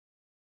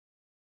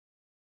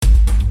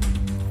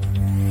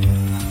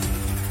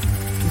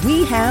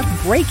We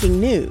have breaking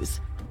news.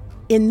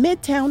 In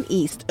Midtown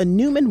East, a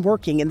Newman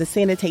working in the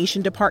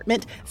sanitation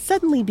department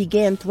suddenly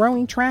began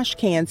throwing trash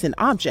cans and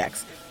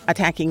objects,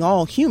 attacking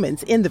all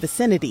humans in the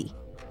vicinity,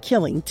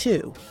 killing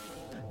 2.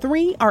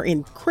 3 are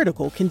in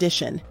critical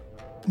condition.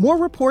 More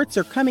reports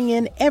are coming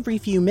in every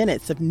few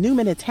minutes of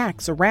Newman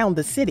attacks around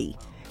the city.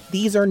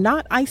 These are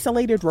not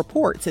isolated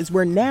reports, as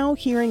we're now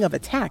hearing of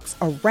attacks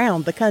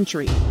around the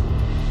country.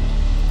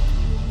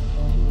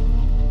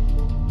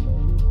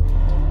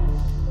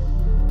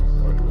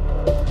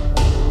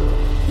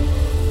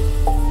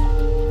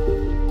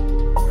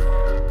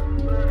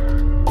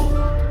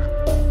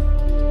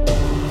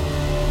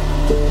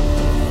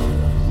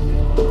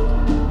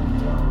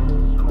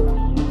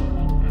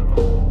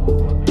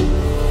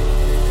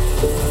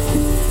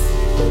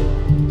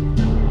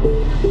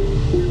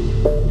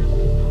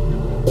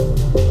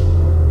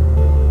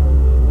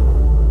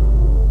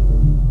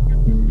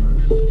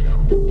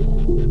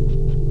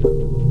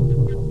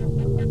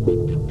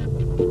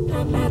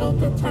 Metal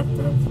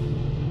detective.